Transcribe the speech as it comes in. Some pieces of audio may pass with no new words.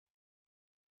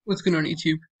What's going on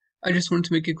YouTube? I just wanted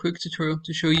to make a quick tutorial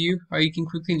to show you how you can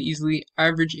quickly and easily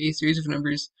average a series of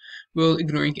numbers while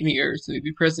ignoring any errors that may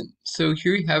be present. So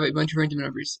here we have a bunch of random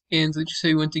numbers, and let's just say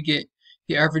we want to get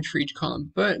the average for each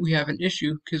column, but we have an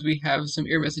issue because we have some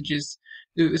error messages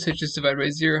such as divide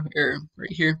by 0 error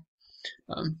right here,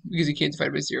 because you can't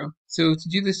divide by 0. So to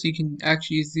do this, you can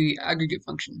actually use the aggregate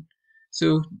function.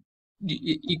 So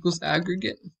equals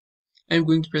aggregate. I'm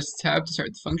going to press tab to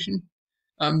start the function.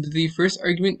 The first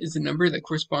argument is the number that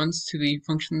corresponds to the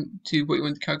function to what you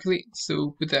want to calculate.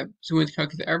 So with that, we want to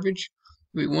calculate the average,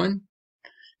 wait 1,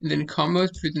 and then comma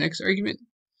for the next argument.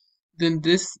 Then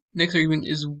this next argument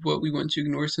is what we want to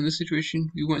ignore. So in this situation,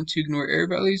 we want to ignore error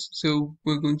values. So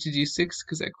we're going to do 6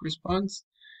 because that corresponds.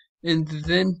 And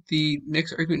then the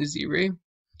next argument is the array.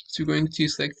 So we're going to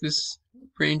select this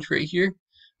range right here.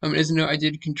 As a note, I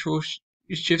did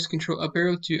shift control up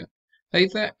arrow to hide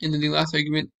that, and then the last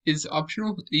argument is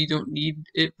optional. You don't need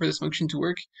it for this function to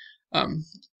work,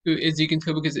 as you can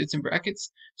tell because it's in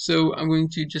brackets. So I'm going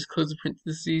to just close the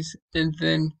parentheses and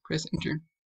then press enter.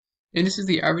 And this is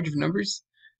the average of numbers,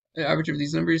 the average of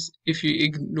these numbers if you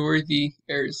ignore the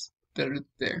errors that are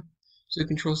there. So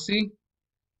Control C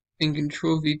and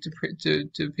Control V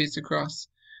to paste across.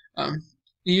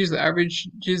 You use the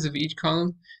averages of each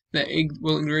column that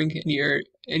will ignoring any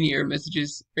error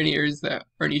messages or any errors that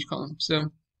are in each column.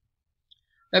 So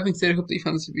that being said, I hope that you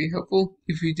found this to be helpful.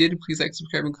 If you did, please like,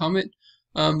 subscribe, and comment.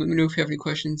 Let me know if you have any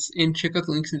questions, and check out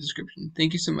the links in the description.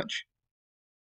 Thank you so much.